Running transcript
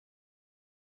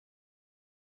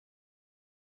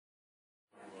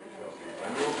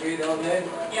okay down there?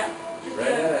 Yeah.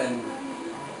 Brenda and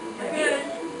Good.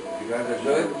 you guys are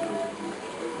good?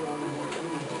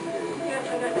 Yep,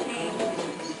 I got changed.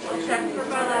 I'll check for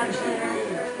my last letter.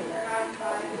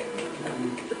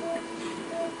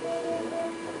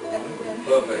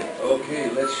 Perfect.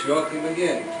 Okay, let's shock him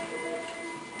again.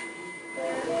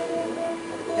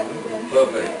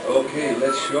 Perfect. Okay,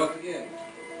 let's shock again.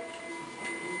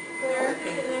 Clear.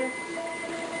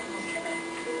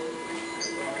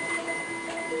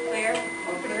 Clear.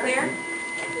 Pretty clear.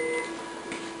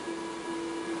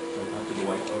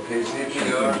 Okay,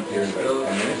 CPR.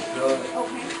 Still.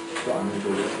 Okay.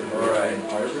 All right.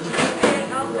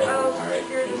 Alright.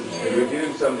 We're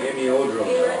giving some amiodarone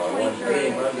now. I want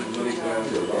 800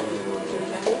 milligrams of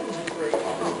amiodarone.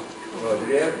 Oh, did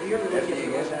you have FD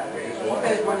again?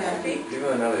 Just one. Give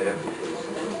him another FD,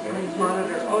 please.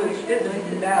 Monitor. Oh, you did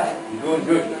nothing bad. You're doing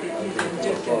good.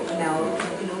 Now,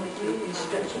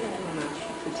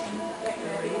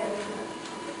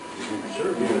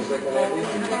 Sure, give us like an FD.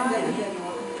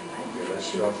 Okay,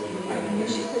 let's drop him again.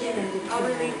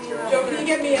 Joe, can you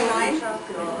get me a line?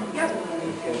 Yep.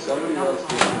 Can somebody else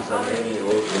give him some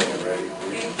amiodarone already,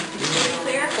 please?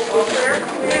 Clear. Clear.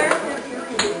 Clear.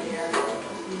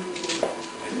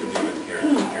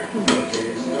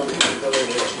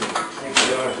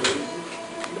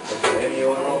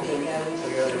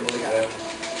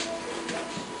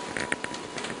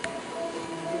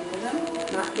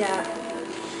 not yet.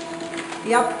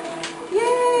 Yep.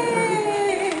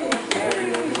 Yay!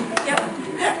 Yep.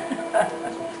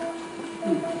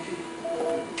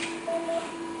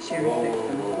 Sherry fixed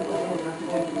them.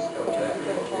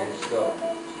 Stop.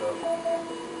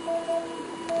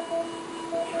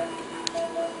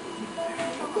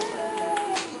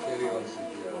 Sherry fixed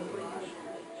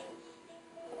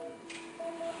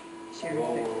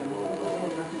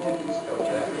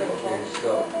them.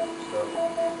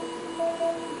 Stop.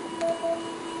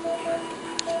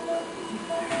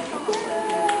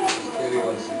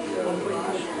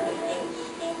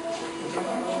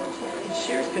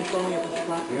 Sherry's controlling it with the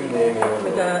black. You name it.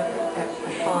 With the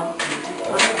palm.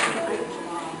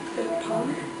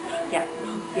 Palm? Yeah.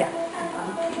 Yeah.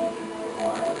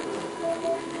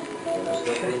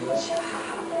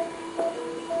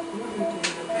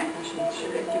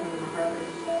 Should have given him a heart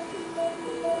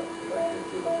rate.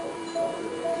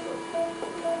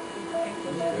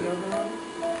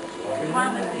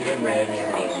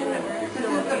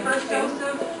 First dose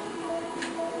of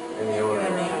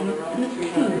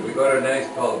We got a nice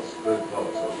pulse, good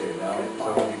pulse. Okay, now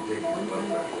somebody take his blood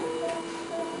pressure.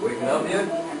 Waking up yet?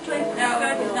 no,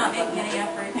 he's not making any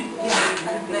effort.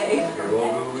 Okay, well,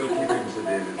 we'll keep him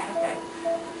sedated. Okay.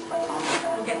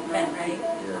 We'll get the vent ready.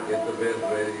 Yeah, get the bed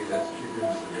ready. Let's keep him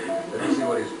sedated. Let me see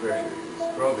what his pressure is.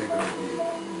 It's probably going to be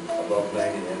above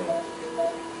 90 anyway.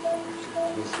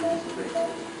 We'll see his pressure.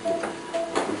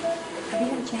 Have you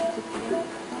had a chance to see it?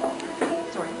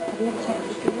 Sorry. Have you had a chance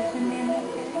to see this in there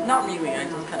yet? Not really, I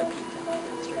just kind of peeked out.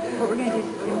 What we're going to do is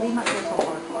we'll leave up there till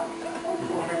 4 o'clock.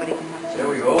 Everybody can have There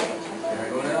we go. Can I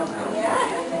go now?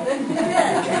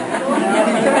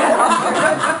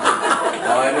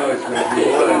 Oh, I know it's going to be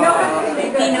more than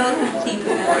He knows his team.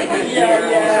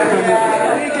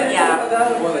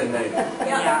 Yeah. more than 90.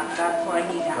 Yeah, that's why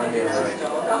he I had mean, it. right.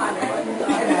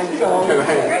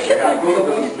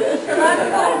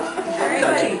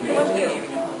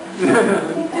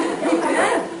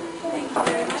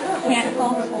 Can't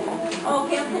call the whole. Oh,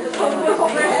 can't Do you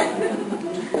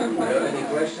have any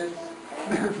questions?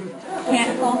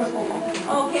 Can't call the whole.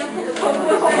 Oh, can't Do you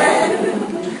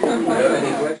have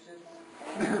any questions?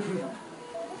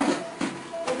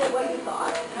 Is it what you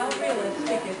thought? How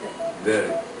realistic is it?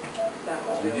 Very.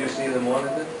 Did you see the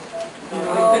monitor?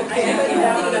 Oh, I can't see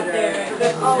that one up there.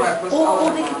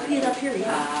 Oh, they can see it up here,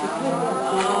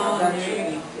 yeah.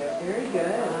 Very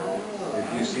good.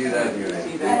 If you see that, you're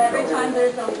in big And every trouble. time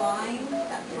there's a line,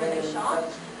 that's where they shot.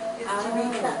 It's to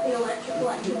reset the electrical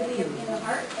activity in the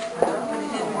heart. When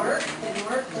it didn't work. And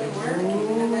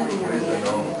then Where's the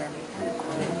normal?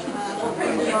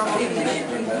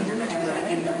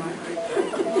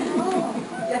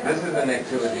 This is an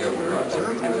activity of the heart. So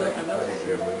we do like a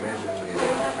cardiograph. We measure the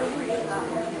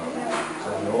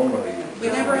so normally. We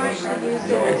never actually used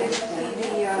it. I did see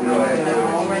the, No, I have to.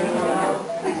 already.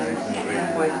 Nice and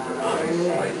great.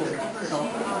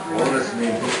 All this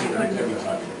means is that you have a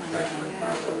heart attack.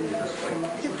 So you just like